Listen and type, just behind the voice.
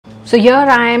So here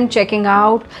I am checking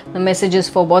out the messages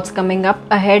for what's coming up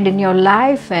ahead in your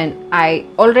life, and I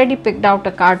already picked out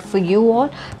a card for you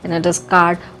all, and it is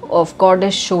card of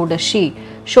goddess Siddhii.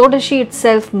 Siddhii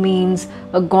itself means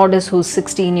a goddess who's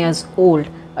 16 years old,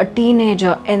 a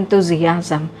teenager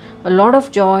enthusiasm, a lot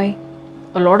of joy,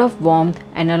 a lot of warmth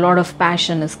and a lot of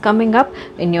passion is coming up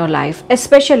in your life.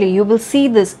 Especially you will see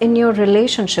this in your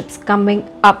relationships coming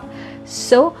up.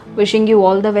 So wishing you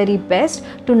all the very best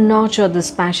to nurture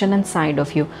this passion inside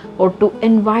of you, or to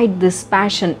invite this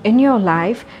passion in your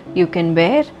life. You can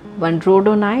wear one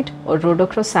rhodonite or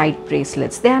rhodochrosite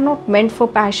bracelets. They are not meant for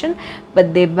passion,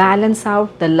 but they balance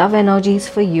out the love energies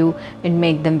for you and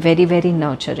make them very, very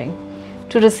nurturing.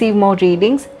 To receive more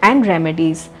readings and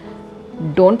remedies,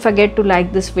 don't forget to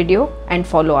like this video and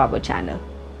follow our channel.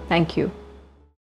 Thank you.